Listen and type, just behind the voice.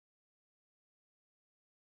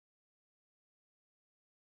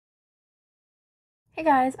Hey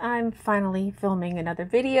guys, I'm finally filming another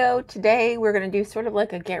video. Today we're going to do sort of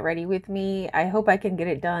like a get ready with me. I hope I can get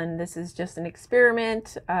it done. This is just an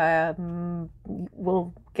experiment.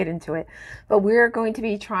 We'll get into it. But we're going to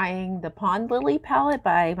be trying the Pondlily palette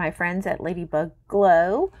by my friends at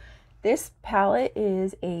LadyBugGlow. This palette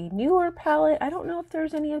is a newer palette. I don't know if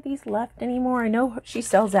there's any of these left anymore. I know she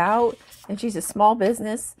sells out and she's a small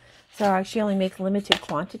business, so she only makes limited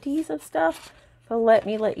quantities of stuff. But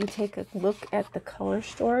let you take a look at the color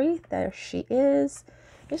story. There she is.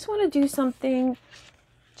 I just want to do something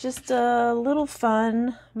just a little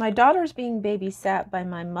fun. My daughter's being babysat by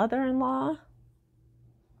my mother-in-law,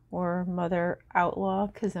 or mother outlaw,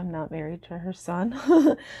 because I'm not married to her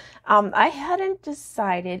son. I hadn't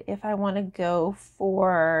decided if I want to go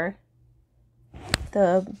for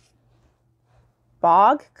the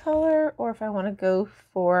bog color or if I want to go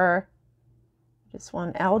for this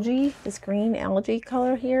one, algae, this green algae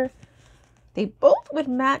color here. They both would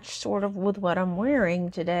match sort of with what I'm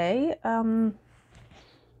wearing today. The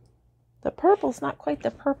purple's not quite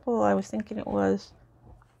the purple I was thinking it was.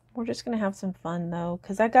 We're just going to have some fun though,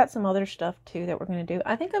 because I got some other stuff too that we're going to do.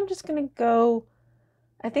 I think I'm just going to go,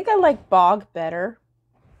 I think I like bog better.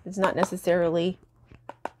 It's not necessarily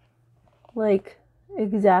like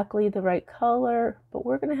exactly the right color, but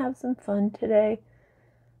we're going to have some fun today.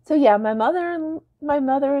 So yeah, my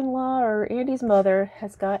mother-in-law, or Andy's mother,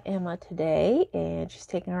 has got Emma today, and she's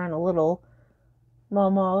taking her on a little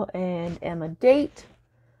Mama and Emma date.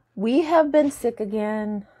 We have been sick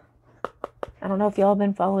again. I don't know if y'all have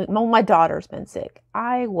been following. Well, my daughter's been sick.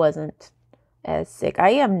 I wasn't as sick. I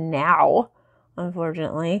am now,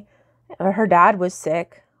 unfortunately. Her dad was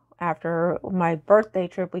sick after my birthday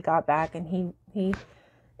trip. We got back, and he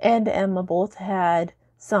and Emma both had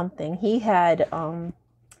something. He had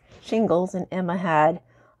shingles, and Emma had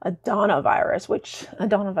adenovirus, which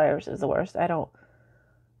adenovirus is the worst. I don't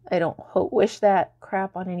wish that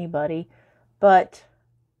crap on anybody, but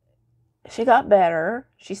she got better.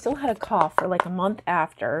 She still had a cough for like a month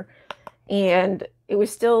after, and it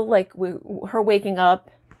was still like her waking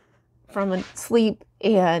up from sleep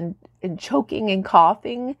and choking and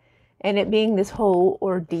coughing, and it being this whole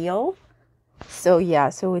ordeal. So yeah,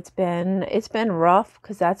 so it's been rough,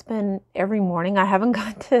 because that's been every morning. I haven't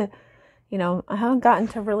gotten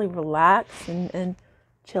to really relax and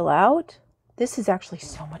chill out. This is actually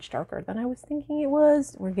so much darker than I was thinking it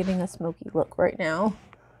was. We're getting a smoky look right now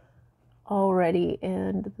already,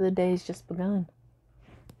 and the day's just begun.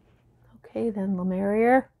 Okay, then, the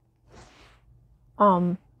merrier.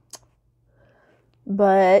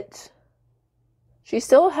 But she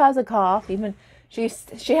still has a cough. Even she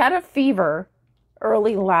had a fever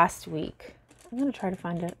early last week. I'm going to try to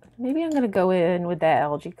find it. Maybe I'm going to go in with that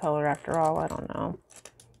algae color after all. I don't know.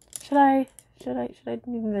 Should I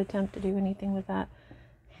even attempt to do anything with that?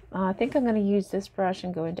 I think I'm going to use this brush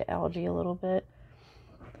and go into algae a little bit.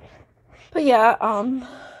 But yeah,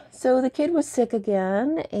 so the kid was sick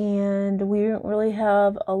again, and we didn't really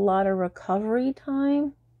have a lot of recovery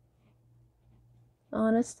time.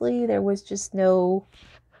 Honestly, there was just no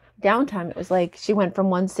downtime. It was like she went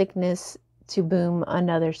from one sickness to boom,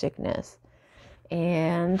 another sickness.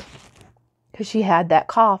 And because she had that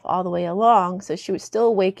cough all the way along, so she was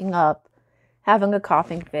still waking up, having a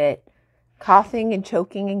coughing fit, coughing and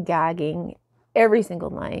choking and gagging every single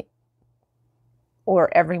night, or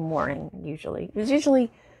every morning. Usually it was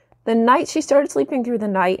the night she started sleeping through the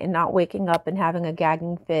night and not waking up and having a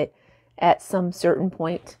gagging fit at some certain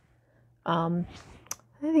point. I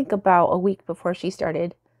think about a week before she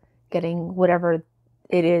started getting whatever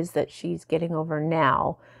it is that she's getting over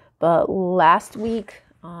now. But last week,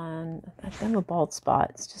 I have a bald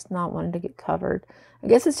spot. It's just not wanting to get covered. I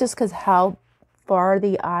guess it's just because how far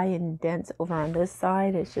the eye indents over on this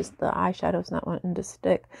side. It's just the eyeshadow's not wanting to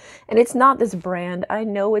stick. And it's not this brand. I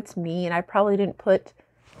know it's me, and I probably didn't put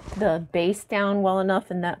the base down well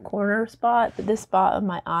enough in that corner spot. But this spot of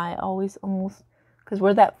my eye always almost, because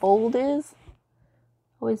where that fold is,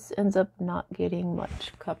 always ends up not getting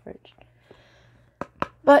much coverage.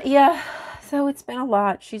 But yeah, so it's been a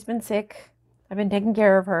lot. She's been sick. I've been taking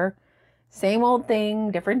care of her. Same old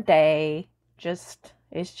thing, different day.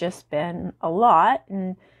 It's just been a lot.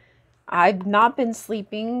 And I've not been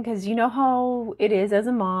sleeping, because you know how it is as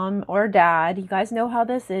a mom or a dad. You guys know how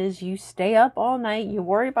this is. You stay up all night. You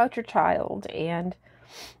worry about your child. And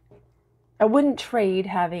I wouldn't trade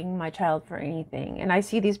having my child for anything. And I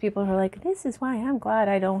see these people who are like, this is why I'm glad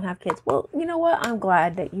I don't have kids. Well, you know what? I'm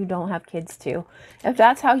glad that you don't have kids too. If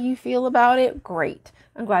that's how you feel about it, great.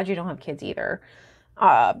 I'm glad you don't have kids either.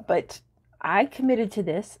 But I committed to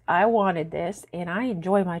this. I wanted this, and I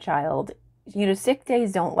enjoy my child. You know, sick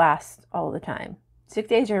days don't last all the time. Sick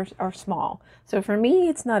days are small. So for me,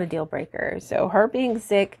 it's not a deal breaker. So her being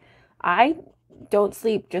sick, I don't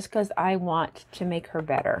sleep just because I want to make her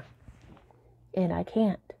better. And I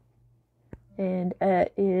can't. And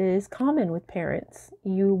it is common with parents.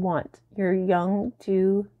 You want your young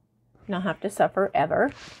to not have to suffer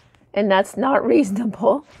ever. And that's not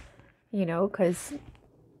reasonable, you know, because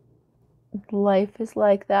life is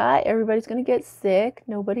like that. Everybody's going to get sick.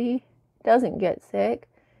 Nobody doesn't get sick.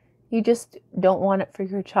 You just don't want it for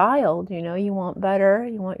your child, you know. You want better.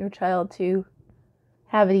 You want your child to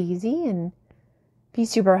have it easy and be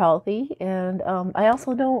super healthy. And I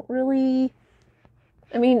also don't really,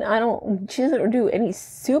 she doesn't do any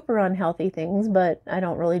super unhealthy things, but I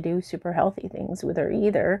don't really do super healthy things with her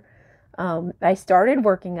either. I started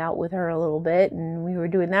working out with her a little bit, and we were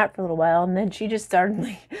doing that for a little while, and then she just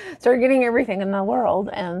started getting everything in the world.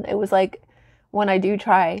 And it was like, when I do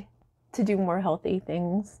try to do more healthy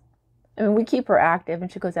things, I mean, we keep her active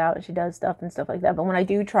and she goes out and she does stuff and stuff like that. But when I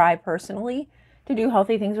do try personally to do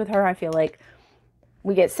healthy things with her, I feel like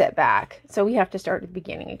we get set back. So we have to start at the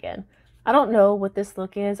beginning again. I don't know what this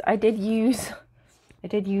look is. I did use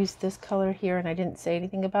this color here, and I didn't say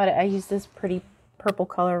anything about it. I used this pretty purple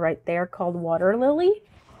color right there called Water Lily.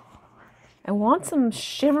 I want some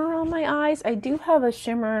shimmer on my eyes. I do have a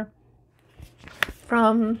shimmer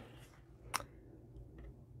from...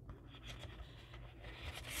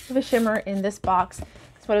 a shimmer in this box. So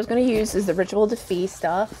what I was going to use is the Ritual Defillie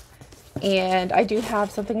stuff, and I do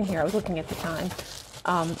have something in here. I was looking at the time.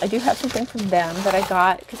 I do have something from them that I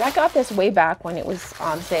got, because I got this way back when it was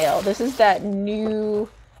on sale. This is that new,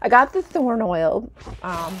 I got the Thorn Oil.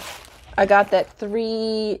 I got that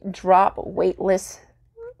 3-drop weightless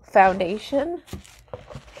foundation,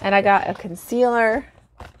 and I got a concealer,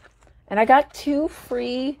 and I got 2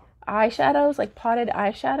 free eyeshadows, like potted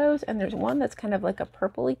eyeshadows, and there's one that's kind of like a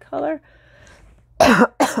purpley color.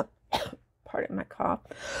 Pardon my cough.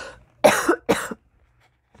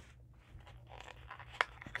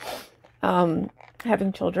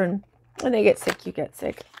 Having children, when they get sick, you get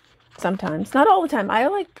sick sometimes, not all the time.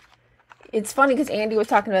 It's funny because Andy was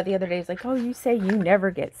talking about the other day. He's like, oh, you say you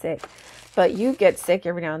never get sick, but you get sick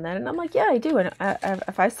every now and then. And I'm like, yeah, I do. And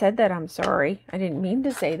if I said that, I'm sorry. I didn't mean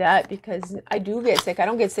to say that, because I do get sick. I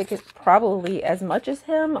don't get sick probably as much as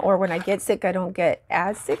him, or when I get sick, I don't get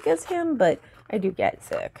as sick as him, but I do get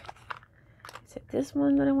sick. Is it this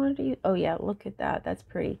one that I wanted to use? Oh yeah, look at that. That's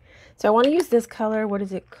pretty. So I want to use this color. What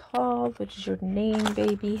is it called? Which is your name,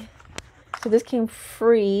 baby? So this came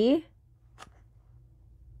free.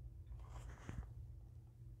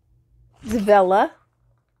 Vella,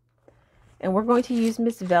 and we're going to use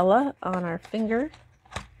Miss Vella on our finger.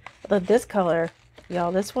 I love this color,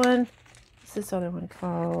 y'all. This one, what's this other one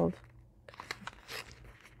called?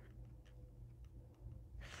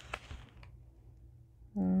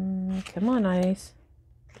 Come on, eyes.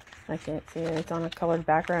 I can't see it. It's on a colored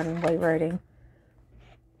background and white writing.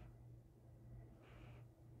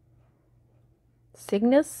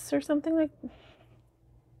 Cygnus or something like that.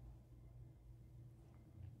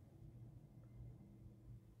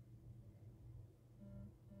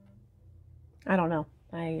 I don't know.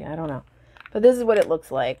 I don't know. But this is what it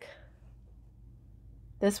looks like.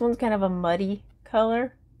 This one's kind of a muddy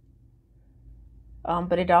color.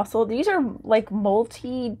 But it also, these are like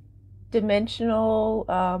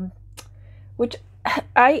multi-dimensional, which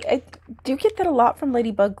I do get that a lot from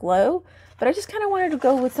LadyBugGlow, but I just kind of wanted to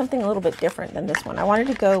go with something a little bit different than this one. I wanted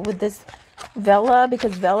to go with this Vella,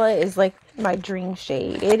 because Vella is like my dream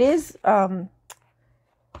shade. It is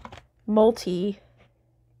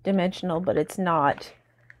multi-dimensional, but it's not.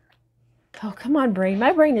 Oh, come on, brain.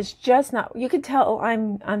 My brain is just not, you could tell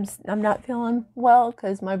I'm not feeling well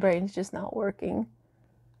because my brain's just not working.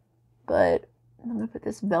 But I'm going to put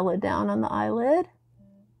this Vella down on the eyelid.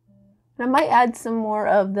 And I might add some more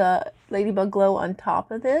of the LadyBugGlow on top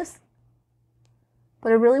of this.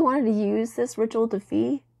 But I really wanted to use this Ritual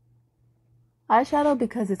Defillie eyeshadow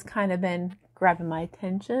because it's kind of been grabbing my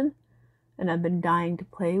attention and I've been dying to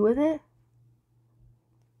play with it.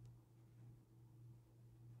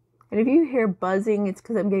 And if you hear buzzing, it's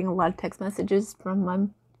because I'm getting a lot of text messages from my,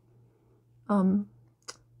 from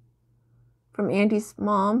Andy's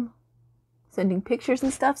mom, sending pictures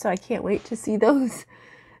and stuff. So I can't wait to see those.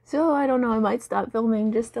 So I don't know. I might stop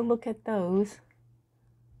filming just to look at those.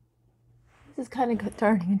 This is kind of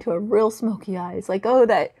turning into a real smoky eyes. Like, oh,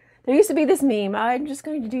 that there used to be this meme. I'm just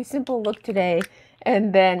going to do simple look today,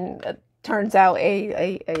 and then it turns out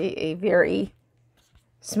a very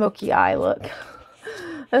smoky eye look.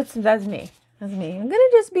 That's me. That's me. I'm going to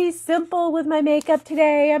just be simple with my makeup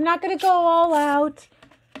today. I'm not going to go all out.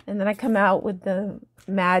 And then I come out with the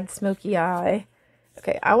mad smoky eye.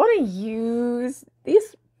 Okay, I want to use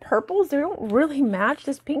these purples. They don't really match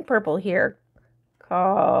this pink purple here.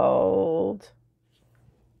 Called,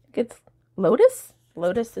 it's Lotus.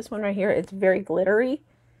 Lotus, this one right here. It's very glittery.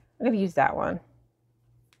 I'm going to use that one.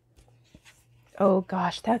 Oh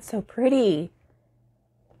gosh, that's so pretty.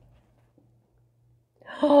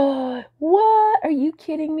 Oh, what? Are you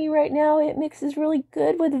kidding me right now? It mixes really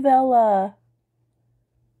good with Vela.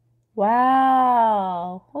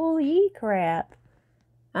 Wow. Holy crap.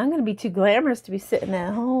 I'm going to be too glamorous to be sitting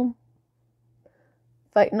at home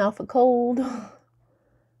fighting off a cold.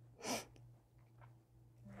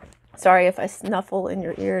 Sorry if I snuffle in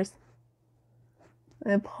your ears.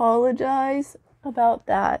 I apologize about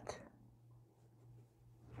that.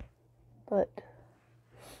 But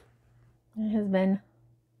it has been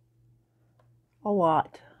a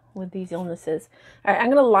lot with these illnesses. All right, I'm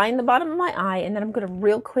going to line the bottom of my eye, and then I'm going to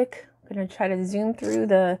real quick, I'm going to try to zoom through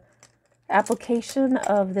the application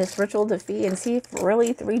of this Ritual Defillie and see if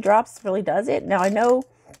really 3 drops really does it. Now, I know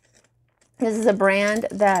this is a brand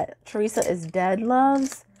that Teresa is Dead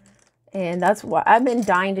loves, and that's why I've been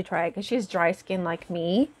dying to try it because she has dry skin like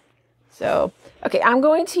me. So, okay, I'm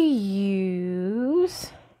going to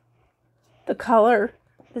use the color,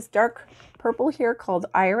 this dark purple here called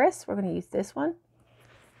Iris. We're going to use this one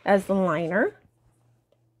as the liner.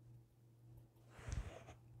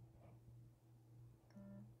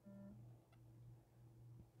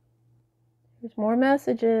 There's more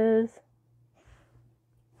messages.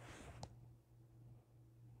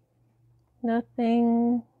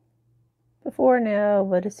 Nothing before now,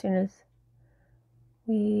 but as soon as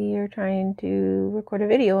we are trying to record a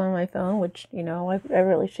video on my phone, which, you know, I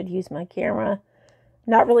really should use my camera.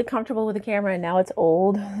 Not really comfortable with the camera, and now it's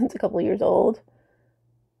old. It's a couple of years old.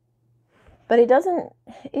 But it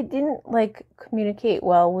didn't like communicate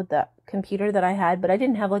well with the computer that I had, but I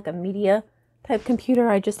didn't have like a media type computer.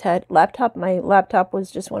 I just had laptop. My laptop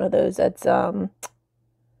was just one of those that's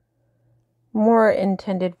more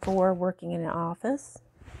intended for working in an office.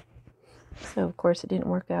 So of course it didn't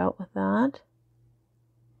work out with that.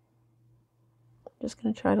 I'm just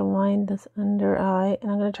going to try to line this under eye,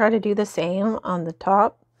 and I'm going to try to do the same on the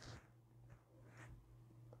top.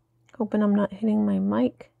 Hoping I'm not hitting my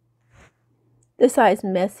mic. This eye's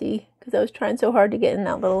messy because I was trying so hard to get in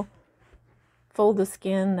that little fold of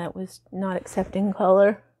skin that was not accepting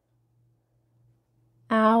color.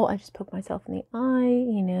 Ow, I just poked myself in the eye.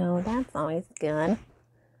 You know, that's always good,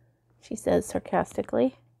 she says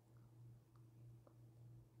sarcastically.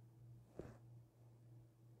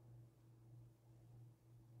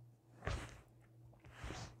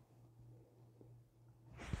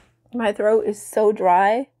 My throat is so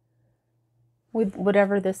dry with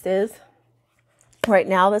whatever this is. Right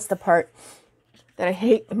now, that's the part that I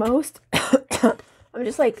hate the most. I'm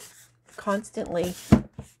just like constantly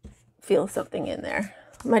feel something in there.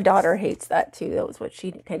 My daughter hates that too. That was what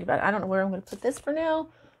she painted about. I don't know where I'm going to put this for now.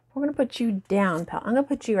 We're going to put you down, pal. I'm going to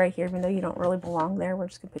put you right here, even though you don't really belong there. We're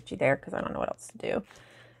just going to put you there because I don't know what else to do.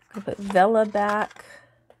 I'm going to put Vela back.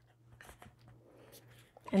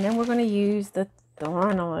 And then we're going to use the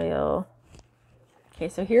Thorn Oil. Okay,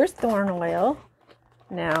 so here's Thorn Oil.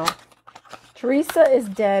 Now, Teresa is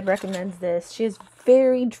Dead recommends this. She has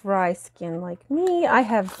very dry skin like me. I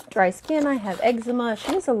have dry skin. I have eczema.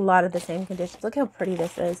 She has a lot of the same conditions. Look how pretty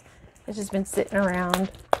this is. It's just been sitting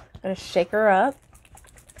around. I'm going to shake her up.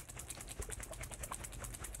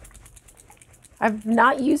 I've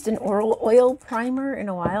not used an oil primer in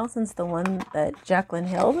a while since the one that Jaclyn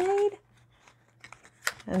Hill made.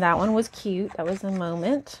 And that one was cute. That was a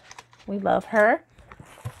moment. We love her.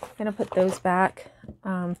 I'm going to put those back.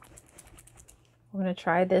 We're going to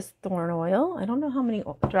try this Thorn Oil. I don't know how many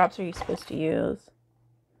drops are you supposed to use.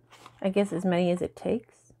 I guess as many as it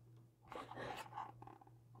takes.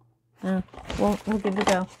 We'll give it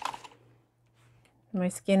a go. My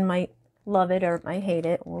skin might love it or it might hate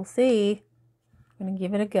it. We'll see. I'm going to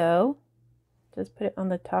give it a go. Just put it on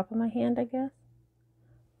the top of my hand, I guess.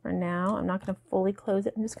 For now, I'm not going to fully close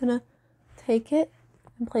it. I'm just going to take it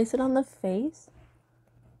and place it on the face.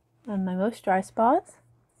 On my most dry spots.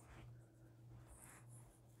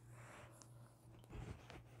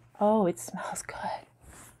 Oh, it smells good.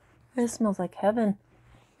 It smells like heaven.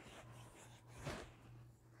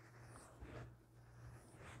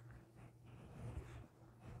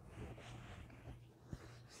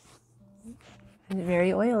 It's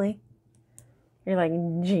very oily. You're like,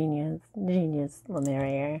 genius,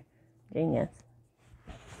 Lemurier, genius.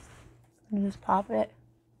 And just pop it.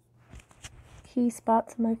 Key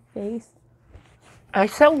spots on my face.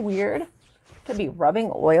 It's so weird to be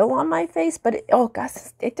rubbing oil on my face, but it, oh gosh,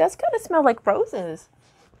 it does kind of smell like roses.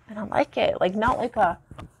 And I like it. Like, not like a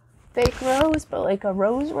fake rose, but like a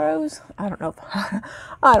rose. I don't know if,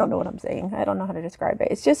 I don't know what I'm saying. I don't know how to describe it.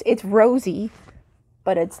 It's just, it's rosy,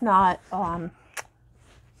 but it's not,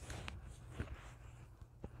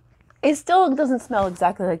 it still doesn't smell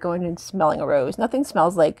exactly like going and smelling a rose. Nothing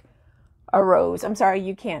smells like a rose. I'm sorry,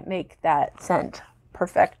 you can't make that scent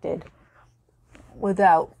perfected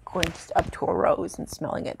without going just up to a rose and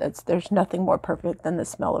smelling it. There's nothing more perfect than the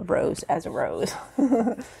smell of rose as a rose.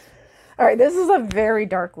 All right, this is a very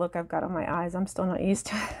dark look I've got on my eyes. I'm still not used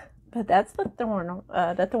to it. But that's the thorn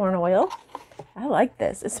oil. I like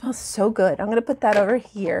this. It smells so good. I'm going to put that over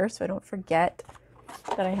here so I don't forget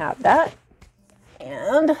that I have that.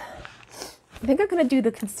 And I think I'm going to do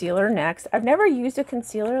the concealer next. I've never used a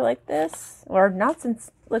concealer like this, or not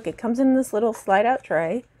since, look, it comes in this little slide out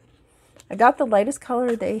tray. I got the lightest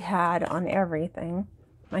color they had on everything.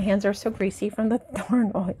 My hands are so greasy from the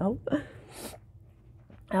thorn oil.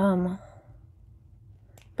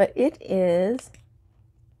 But it is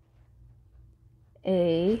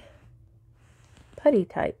a putty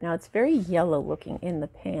type. Now it's very yellow looking in the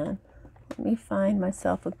pan. Let me find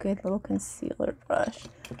myself a good little concealer brush.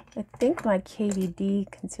 I think my KVD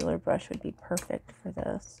concealer brush would be perfect for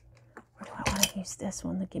this. Or do I want to use this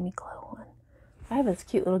one, the Gimme Glow one? I have this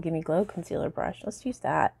cute little Gimme Glow concealer brush. Let's use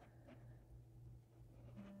that.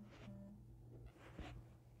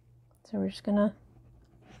 So we're just gonna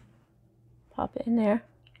pop it in there.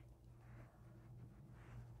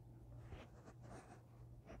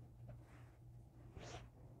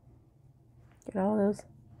 Get all those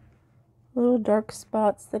little dark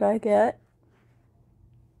spots that I get.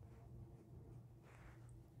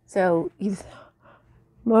 So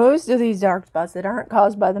most of these dark spots that aren't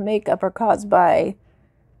caused by the makeup are caused by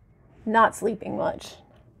not sleeping much.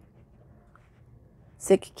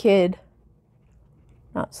 Sick kid,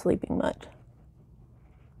 not sleeping much.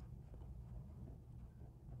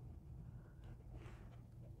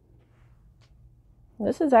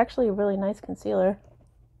 This is actually a really nice concealer.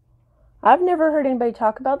 I've never heard anybody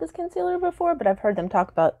talk about this concealer before, but I've heard them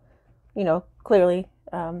talk about, you know, clearly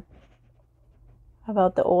about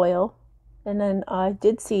the oil. And then I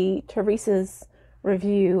did see Teresa's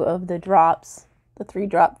review of the drops, the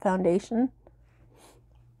 3-drop foundation.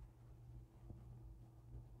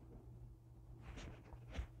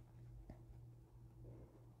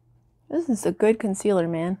 This is a good concealer,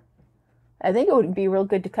 man. I think it would be real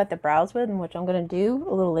good to cut the brows with, which I'm going to do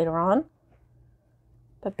a little later on.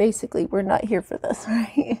 But basically, we're not here for this,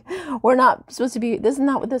 right? We're not supposed to be, this is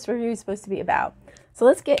not what this review is supposed to be about. So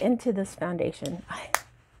let's get into this foundation.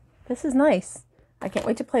 This is nice. I can't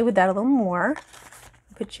wait to play with that a little more.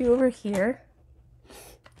 Put you over here.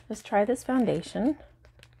 Let's try this foundation.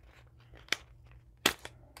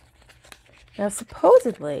 Now,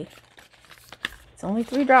 supposedly, it's only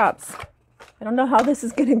 3 drops. I don't know how this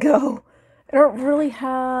is going to go. I don't really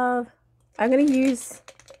have, I'm going to use,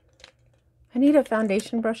 I need a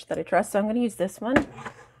foundation brush that I trust, so I'm going to use this one.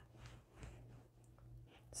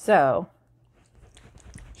 So,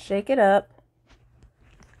 shake it up.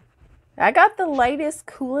 I got the lightest,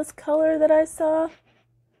 coolest color that I saw.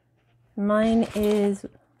 Mine is,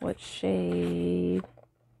 what shade?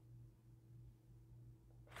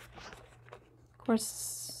 Of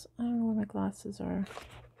course, I don't know where my glasses are.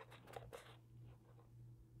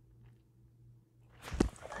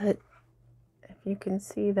 But if you can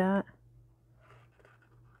see that.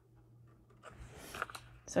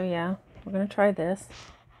 So yeah, we're going to try this.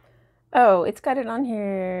 Oh, it's got it on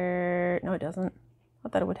here. No, it doesn't. I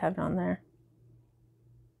thought it would have it on there.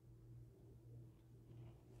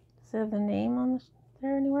 Does it have the name on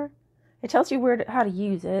there anywhere? It tells you how to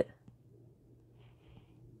use it.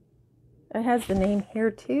 It has the name here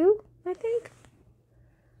too, I think.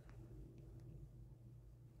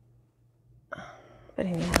 But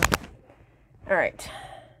anyhow. All right.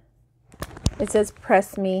 It says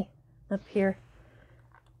press me up here.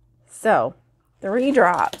 So, 3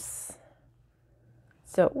 drops.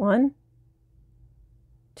 So 1,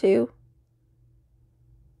 2,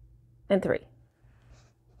 and 3.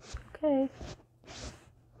 Okay.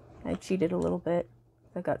 I cheated a little bit.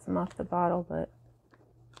 I got some off the bottle, but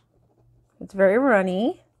it's very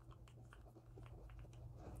runny.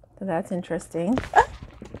 So that's interesting. Ah,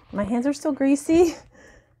 my hands are still greasy.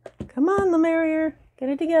 Come on, Lemarier. Get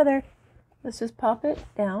it together. Let's just pop it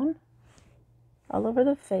down all over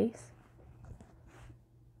the face.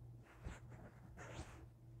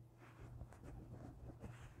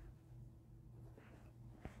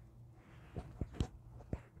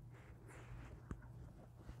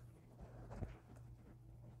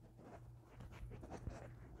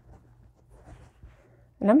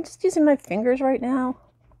 And I'm just using my fingers right now.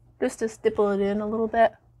 just to stipple it in a little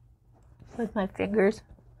bit with my fingers.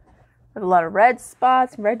 I have a lot of red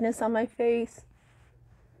spots, redness on my face.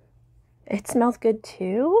 It smells good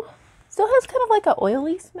too. Still has kind of like an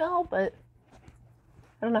oily smell, but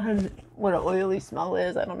I don't know what an oily smell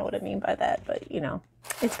is. I don't know what I mean by that, but you know,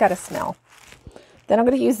 it's got a smell. Then I'm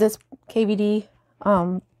going to use this KVD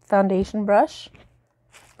foundation brush.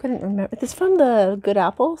 Couldn't remember. It's from the Good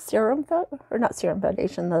Apple Serum, or not Serum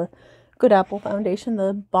Foundation, the Good Apple Foundation,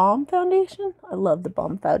 the Balm Foundation. I love the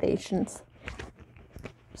Balm Foundations.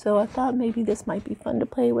 So I thought maybe this might be fun to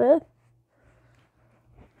play with.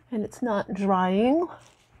 And it's not drying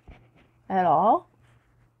at all.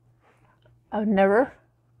 I've never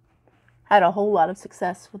had a whole lot of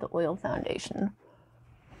success with the oil foundation.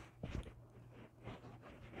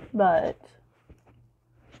 But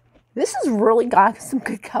this has really got some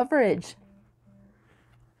good coverage.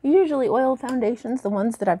 Usually oil foundations, the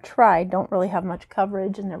ones that I've tried, don't really have much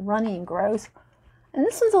coverage and they're runny and gross. And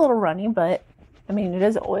this one's a little runny, but I mean, it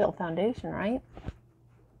is an oil foundation, right?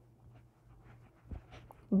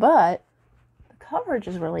 But the coverage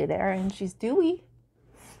is really there and she's dewy.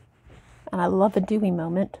 And I love a dewy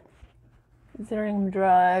moment. Considering I'm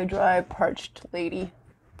dry, parched lady.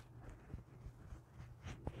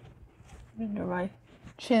 Under my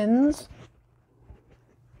chins.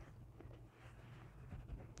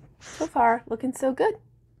 So far, looking so good.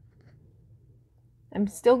 I'm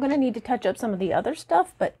still going to need to touch up some of the other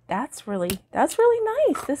stuff, but that's really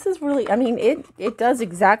nice. This is really, I mean, it does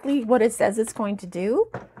exactly what it says it's going to do.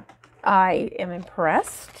 I am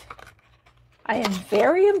impressed. I am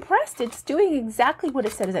very impressed. It's doing exactly what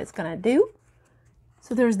it says it's going to do.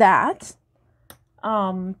 So there's that.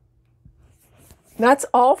 That's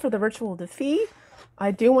all for the Ritual Defillie.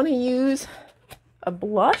 I do want to use a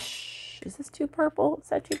blush. Is this too purple? Is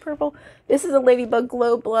that too purple? This is a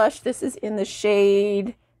LadyBugGlow blush. This is in the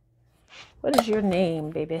shade. What is your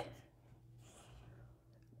name, baby?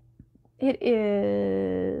 It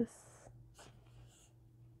is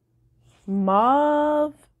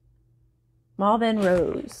Mauve and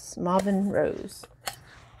Rose. Mauve and Rose.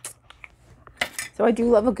 So I do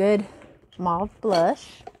love a good mauve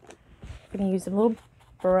blush. I'm going to use a little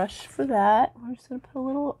brush for that. I'm just going to put a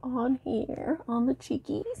little on here on the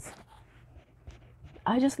cheekies.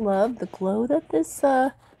 I just love the glow that this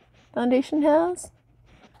foundation has.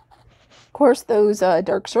 Of course, those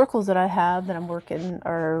dark circles that I have that I'm working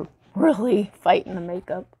are really fighting the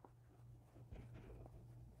makeup.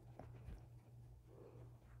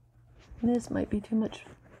 This might be too much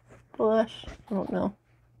blush. I don't know.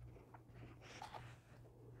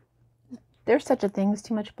 There's such a thing as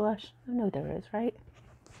too much blush. I know there is, right?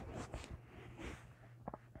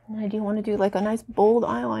 And I do want to do like a nice bold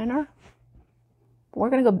eyeliner. We're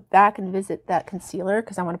going to go back and visit that concealer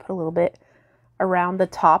because I want to put a little bit around the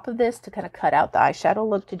top of this to kind of cut out the eyeshadow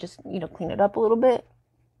look, to just, you know, clean it up a little bit.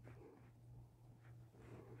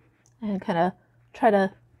 And kind of try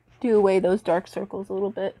to do away those dark circles a little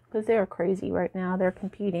bit because they're crazy right now. They're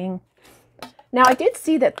competing. Now, I did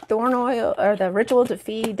see that Thorn Oil, or the Ritual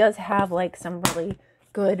Defillie, does have like some really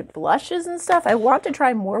good blushes and stuff. I want to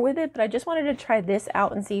try more with it, but I just wanted to try this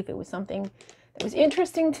out and see if it was something that was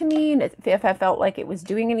interesting to me and if I felt like it was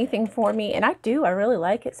doing anything for me. And I do. I really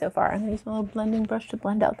like it so far. I'm going to use my little blending brush to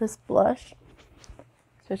blend out this blush,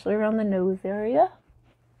 especially around the nose area.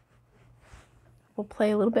 We'll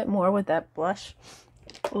play a little bit more with that blush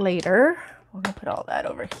later. We're going to put all that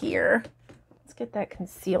over here. Let's get that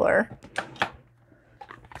concealer.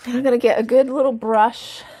 And I'm going to get a good little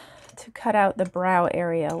brush to cut out the brow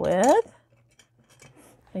area with.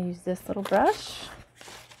 I use this little brush.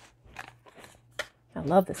 I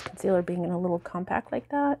love this concealer being in a little compact like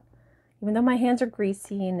that. Even though my hands are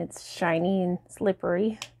greasy and it's shiny and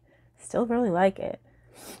slippery, I still really like it.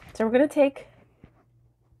 So we're going to take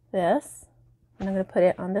this and I'm going to put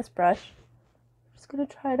it on this brush. I'm just going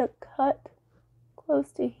to try to cut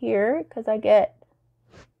close to here because I get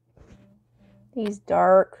these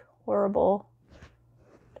dark, horrible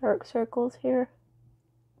dark circles here.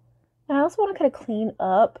 And I also want to kind of clean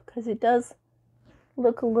up because it does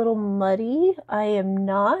look a little muddy. I am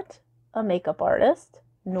not a makeup artist,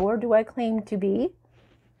 nor do I claim to be.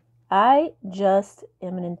 I just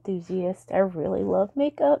am an enthusiast. I really love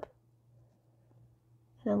makeup.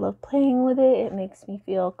 And I love playing with it. It makes me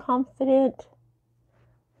feel confident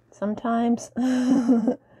sometimes.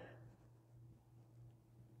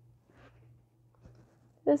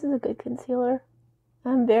 This is a good concealer.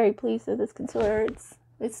 I'm very pleased with this concealer.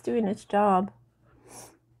 It's doing its job.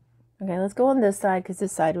 Okay, let's go on this side because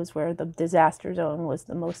this side was where the disaster zone was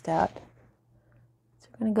the most at. So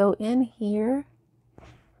we're going to go in here.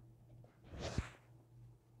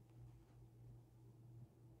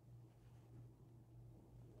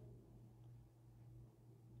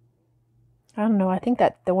 I don't know. I think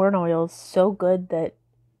that thorn oil is so good that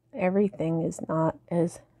everything is not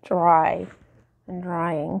as dry and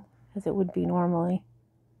drying as it would be normally.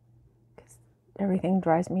 Because everything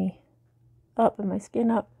dries me up and my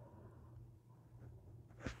skin up.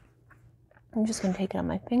 I'm just going to take it on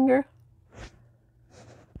my finger.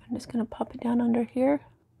 I'm just going to pop it down under here.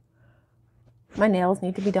 My nails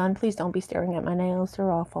need to be done. Please don't be staring at my nails.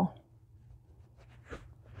 They're awful.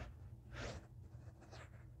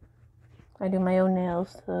 I do my own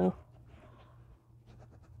nails, so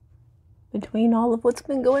between all of what's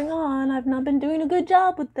been going on, I've not been doing a good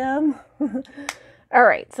job with them. All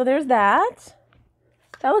right, so there's that.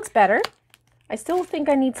 That looks better. I still think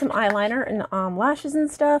I need some eyeliner and lashes and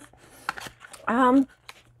stuff.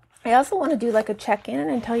 I also want to do like a check-in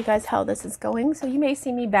and tell you guys how this is going. So you may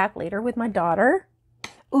see me back later with my daughter.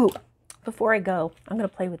 Ooh, before I go, I'm going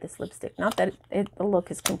to play with this lipstick. Not that the look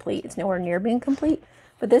is complete. It's nowhere near being complete.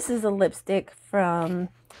 But this is a lipstick from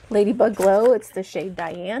LadyBugGlow. It's the shade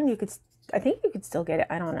Diane. I think you could still get it.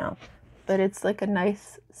 I don't know. But it's like a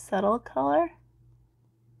nice subtle color.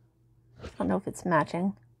 I don't know if it's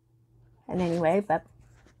matching in any way, but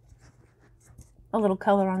a little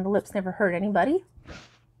color on the lips never hurt anybody.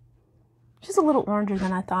 She's a little oranger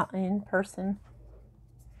than I thought in person.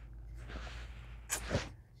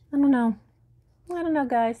 I don't know. I don't know,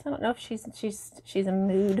 guys. I don't know if she's a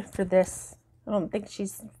mood for this. I don't think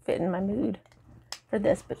she's fitting my mood for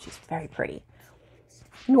this, but she's very pretty.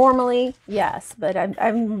 Normally, yes, but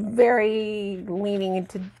I'm very leaning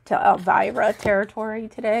into Elvira territory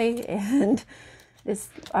today, and this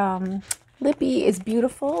lippy is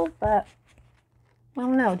beautiful, but I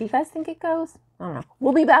don't know. Do you guys think it goes? I don't know.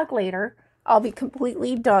 We'll be back later. I'll be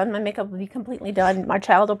completely done. My makeup will be completely done. My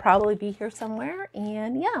child will probably be here somewhere,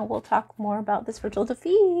 and yeah, we'll talk more about this virtual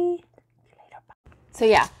Defillie later. So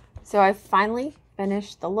yeah, so I finally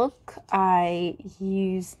finished the look. I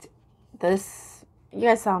used this. You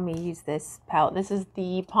guys saw me use this palette. This is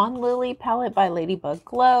the Pondlily palette by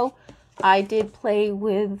LadyBugGlow. I did play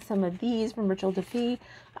with some of these from Virtual Defillie.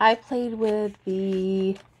 I played with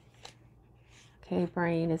the, okay,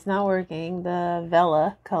 brain is not working, the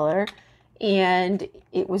Vela color, and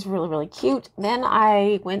it was really, really cute. Then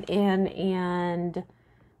I went in and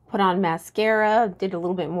put on mascara, did a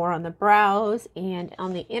little bit more on the brows, and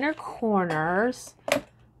on the inner corners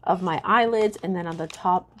of my eyelids, and then on the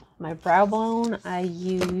top my brow bone, I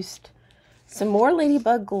used some more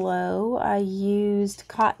LadyBugGlow. I used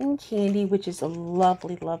Cotton Candy, which is a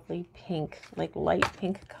lovely, lovely pink, like light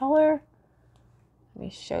pink color. Let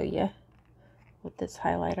me show you what this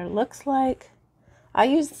highlighter looks like. I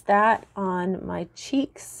used that on my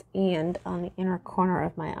cheeks and on the inner corner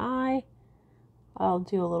of my eye. I'll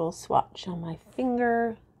do a little swatch on my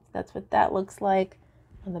finger. That's what that looks like.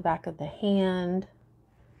 On the back of the hand.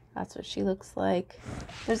 That's what she looks like.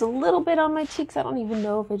 There's a little bit on my cheeks. I don't even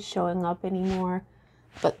know if it's showing up anymore.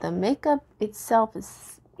 But the makeup itself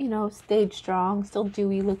is, you know, stayed strong. Still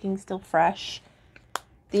dewy looking, still fresh.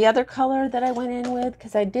 The other color that I went in with,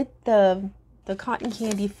 because I did the Cotton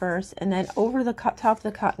Candy first. And then over the top of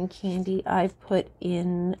the Cotton Candy, I put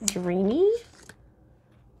in Dreamy.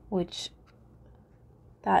 Which,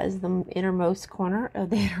 that is the innermost corner of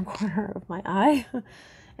the inner corner of my eye.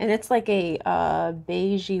 And it's like a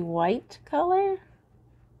beigey white color.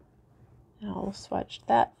 And I'll swatch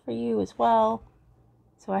that for you as well.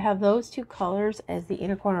 So I have those two colors as the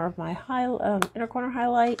inner corner of my inner corner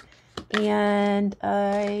highlight. And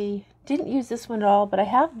I didn't use this one at all, but I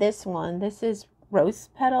have this one. This is Rose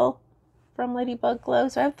Petal from LadyBugGlow.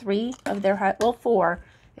 So I have 3 of their, well, 4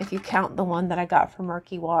 if you count the one that I got from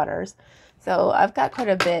Murky Waters. So I've got quite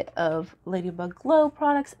a bit of LadyBugGlow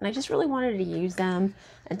products, and I just really wanted to use them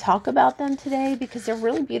and talk about them today because they're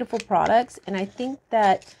really beautiful products. And I think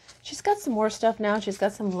that she's got some more stuff now. She's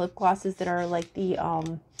got some lip glosses that are like the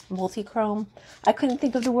multi-chrome. I couldn't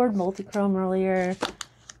think of the word multi-chrome earlier.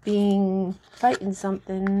 Fighting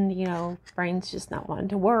something, you know, brain's just not wanting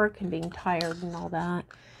to work and being tired and all that.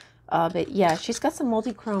 But yeah, she's got some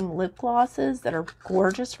multi-chrome lip glosses that are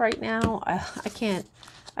gorgeous right now. I can't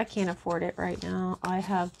afford it right now. I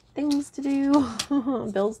have things to do,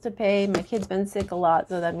 bills to pay. My kid's been sick a lot,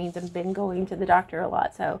 so that means I've been going to the doctor a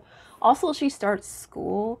lot. So also she starts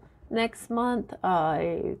school next month,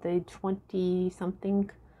 the 20-something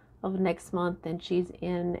of next month, and she's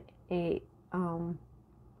in a, not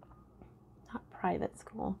private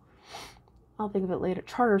school. I'll think of it later.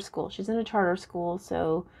 Charter school. She's in a charter school,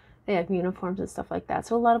 so they have uniforms and stuff like that.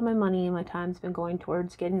 So a lot of my money and my time's been going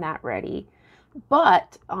towards getting that ready.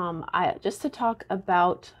 But just to talk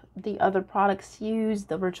about the other products used,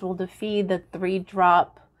 the Virtual Defillie, the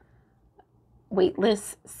 3-drop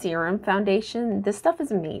Weightless Serum Foundation. This stuff is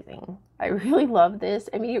amazing. I really love this.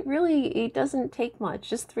 I mean, it doesn't take much,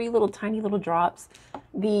 just 3 little tiny little drops.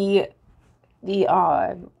 The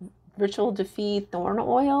Ritual Defillie Thorn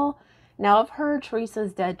Oil. Now, I've heard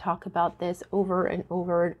Teresa's Dead talk about this over and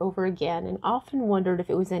over and over again, and often wondered if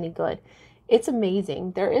it was any good. It's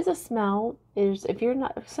amazing. There is a smell. If you're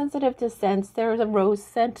not sensitive to scents, there's a rose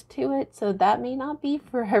scent to it, so that may not be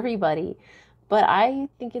for everybody. But I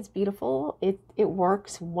think it's beautiful. It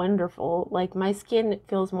works wonderful. Like, my skin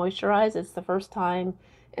feels moisturized. It's the first time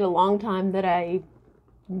in a long time that I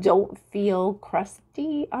don't feel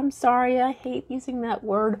crusty. I'm sorry, I hate using that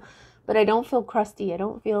word, but I don't feel crusty. I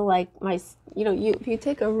don't feel like if you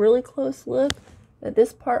take a really close look at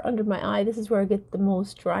this part under my eye, this is where I get the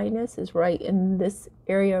most dryness, is right in this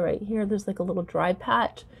area right here. There's like a little dry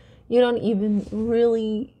patch. You don't even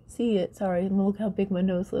really see it. Sorry, and look how big my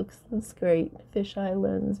nose looks. That's great. Fisheye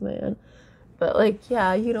lens, man. But like,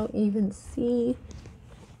 yeah, you don't even see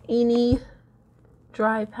any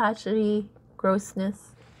dry, patchy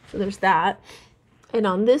grossness. So there's that. And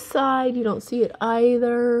on this side, you don't see it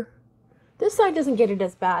either. This side doesn't get it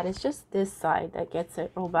as bad. It's just this side that gets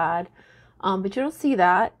it real bad. But you don't see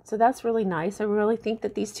that. So that's really nice. I really think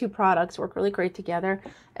that these two products work really great together.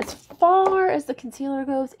 As far as the concealer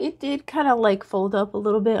goes, it did kind of like fold up a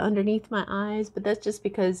little bit underneath my eyes. But that's just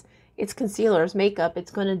because it's concealer. It's makeup.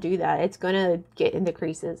 It's going to do that. It's going to get in the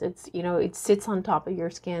creases. It's, it sits on top of your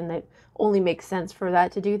skin. That only makes sense for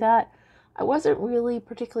that to do that. I wasn't really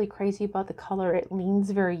particularly crazy about the color. It leans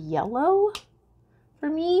very yellow for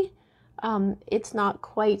me. It's not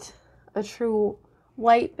quite a true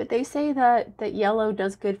white, but they say that yellow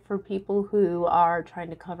does good for people who are trying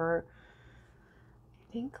to cover,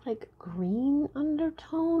 I think, like green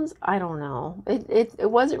undertones. I don't know. It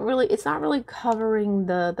wasn't really, it's not really covering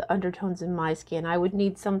the undertones in my skin. I would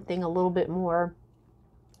need something a little bit more,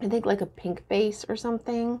 I think like a pink base or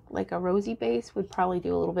something, like a rosy base would probably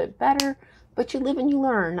do a little bit better, but you live and you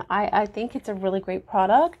learn. I think it's a really great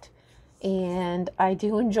product and I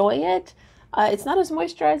do enjoy it. It's not as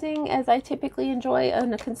moisturizing as I typically enjoy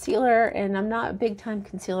in a concealer, and I'm not a big time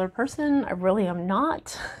concealer person. I really am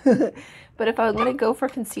not. But if I'm going to go for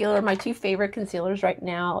concealer, my two favorite concealers right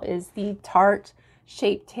now is the Tarte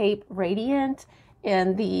Shape Tape Radiant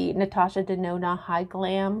and the Natasha Denona High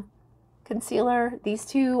Glam concealer. These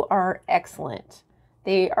two are excellent.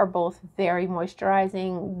 They are both very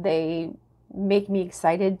moisturizing. They make me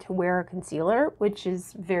excited to wear a concealer, which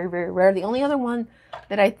is very, very rare. The only other one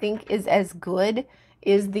that I think is as good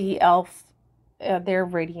is the e.l.f. Their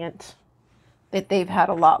Radiant, that they've had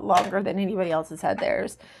a lot longer than anybody else has had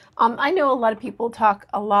theirs. I know a lot of people talk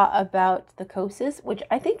a lot about the Kosas, which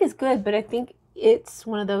I think is good, but I think it's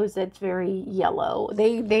one of those that's very yellow.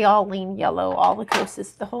 They all lean yellow, all the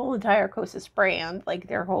Kosas, the whole entire Kosas brand, like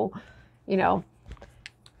their whole,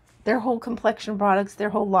 their whole complexion products,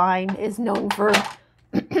 their whole line is known for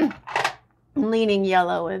leaning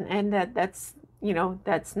yellow, and that's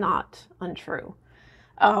that's not untrue.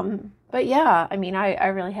 But yeah, I mean, I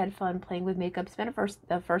really had fun playing with makeup. It's been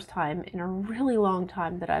the first time in a really long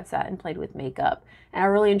time that I've sat and played with makeup, and I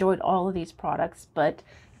really enjoyed all of these products. But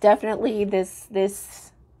definitely this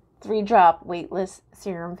 3-drop weightless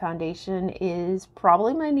serum foundation is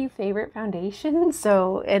probably my new favorite foundation.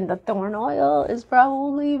 So, and the Thorn Oil is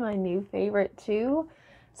probably my new favorite too.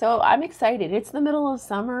 So I'm excited. It's the middle of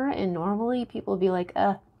summer, and normally people would be like,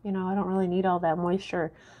 I don't really need all that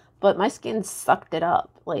moisture. But my skin sucked it up.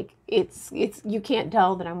 Like, it's you can't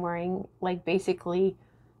tell that I'm wearing like basically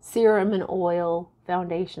serum and oil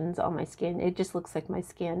foundations on my skin. It just looks like my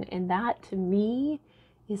skin, and that to me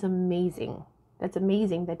is amazing. That's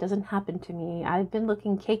amazing. That doesn't happen to me. I've been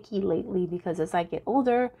looking cakey lately because as I get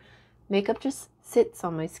older, makeup just sits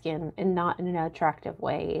on my skin and not in an attractive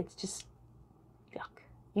way. It's just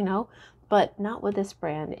yuck, but not with this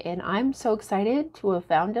brand. And I'm so excited to have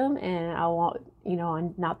found them, and I want,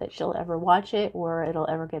 not that she'll ever watch it or it'll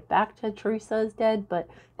ever get back to Teresa's Dead, but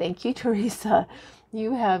thank you, Teresa.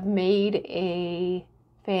 You have made a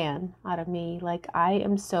fan out of me. Like, I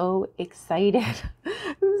am so excited.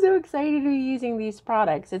 I'm so excited to be using these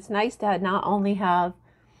products. It's nice to not only have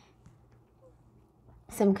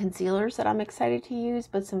some concealers that I'm excited to use,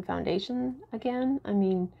 but some foundation again. I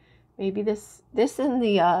mean, maybe this and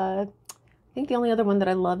the I think the only other one that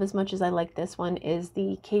I love as much as I like this one is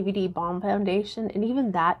the KVD Balm Foundation, and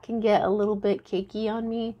even that can get a little bit cakey on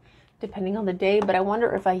me depending on the day. But I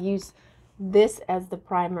wonder if I use this as the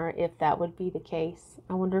primer, if that would be the case.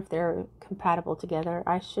 I wonder if they're compatible together.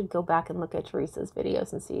 I should go back and look at Teresa's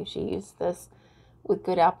videos and see if she used this with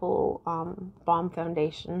Good Apple Balm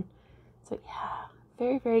Foundation. So yeah,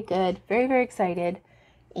 very, very good. Very, very excited.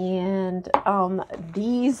 And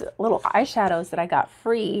these little eyeshadows that I got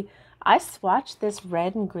free, I swatched this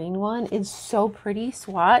red and green one. It's so pretty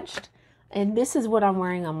swatched. And this is what I'm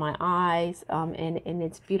wearing on my eyes. And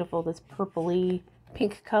it's beautiful. This purpley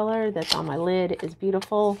pink color that's on my lid is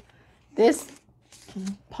beautiful. This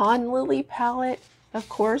Pondlily palette, of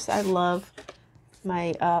course, I love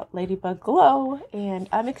my LadyBugGlow, and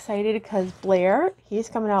I'm excited because Blair, he's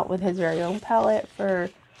coming out with his very own palette for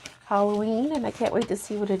Halloween, and I can't wait to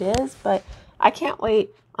see what it is. But I can't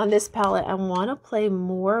wait on this palette. I want to play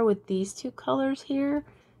more with these two colors here,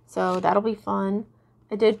 so that'll be fun.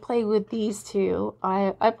 I did play with these two.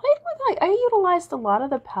 I played with, I utilized a lot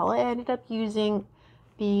of the palette. I ended up using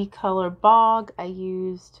the color Bog. I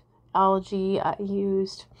used Algae. I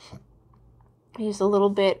used a little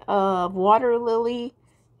bit of Water Lily.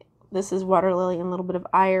 This is Water Lily and a little bit of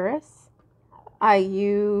Iris. I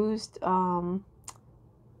used, what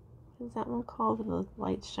is that one called? The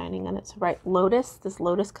light's shining on it. So right, Lotus, this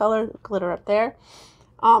Lotus color, glitter up there.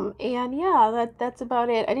 And yeah, that's about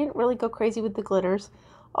it. I didn't really go crazy with the glitters.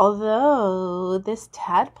 Although this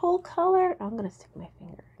tadpole color, I'm going to stick my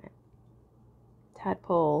finger in it.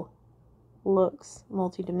 Tadpole looks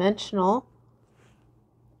multi-dimensional.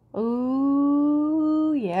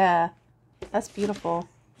 Ooh, yeah. That's beautiful.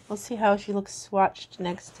 Let's see how she looks swatched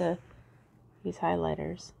next to these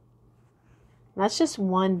highlighters. And that's just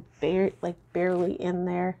one barely in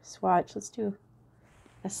there swatch. Let's do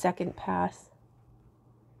a second pass.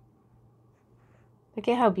 Look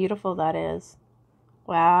at how beautiful that is.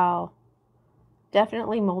 Wow.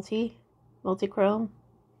 Definitely multi-chrome.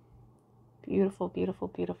 Beautiful, beautiful,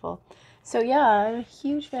 beautiful. So yeah, I'm a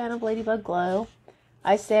huge fan of LadyBugGlow.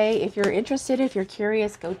 I say if you're interested, if you're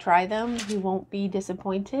curious, go try them. You won't be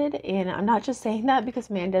disappointed. And I'm not just saying that because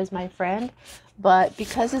Amanda is my friend, but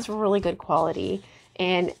because it's really good quality.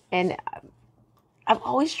 And I've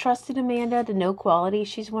always trusted Amanda to know quality.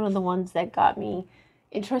 She's one of the ones that got me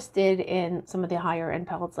interested in some of the higher end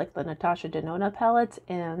palettes like the Natasha Denona palettes.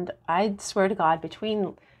 And I swear to God,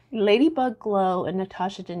 between LadyBugGlow and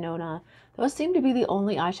Natasha Denona, those seem to be the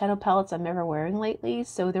only eyeshadow palettes I'm ever wearing lately.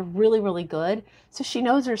 So they're really, really good. So she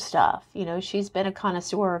knows her stuff. You know, she's been a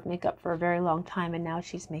connoisseur of makeup for a very long time, and now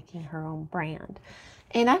she's making her own brand.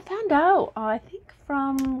 And I found out, I think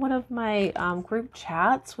from one of my group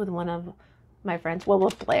chats with one of my friends, well,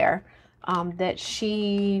 with Blair, that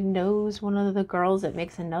she knows one of the girls that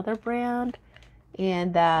makes another brand,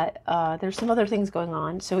 and that there's some other things going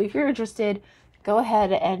on. So if you're interested, go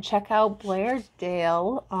ahead and check out Blair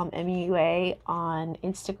Dale, MUA, on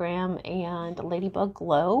Instagram, and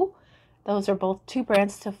LadyBugGlow. Those are both two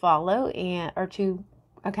brands to follow, or two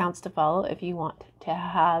accounts to follow if you want to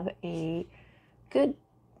have a good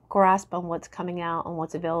grasp on what's coming out and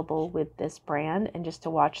what's available with this brand, and just to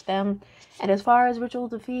watch them. And as far as Ritual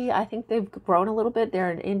Defillie, I think they've grown a little bit. They're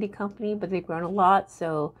an indie company, but they've grown a lot.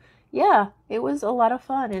 So yeah, it was a lot of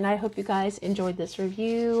fun, and I hope you guys enjoyed this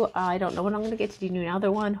review. I don't know when I'm going to get to do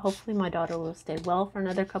another one. Hopefully my daughter will stay well for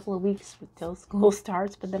another couple of weeks until school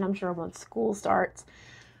starts, but then I'm sure once school starts,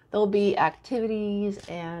 there'll be activities,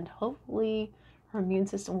 and hopefully her immune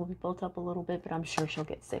system will be built up a little bit, but I'm sure she'll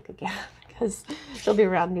get sick again because she'll be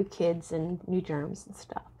around new kids and new germs and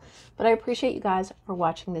stuff. But I appreciate you guys for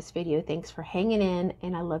watching this video. Thanks for hanging in,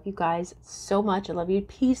 and I love you guys so much. I love you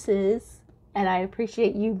pieces. And I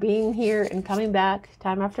appreciate you being here and coming back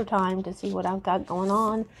time after time to see what I've got going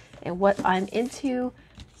on and what I'm into.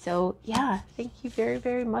 So yeah, thank you very,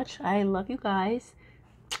 very much. I love you guys.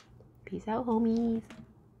 Peace out, homies.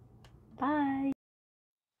 Bye.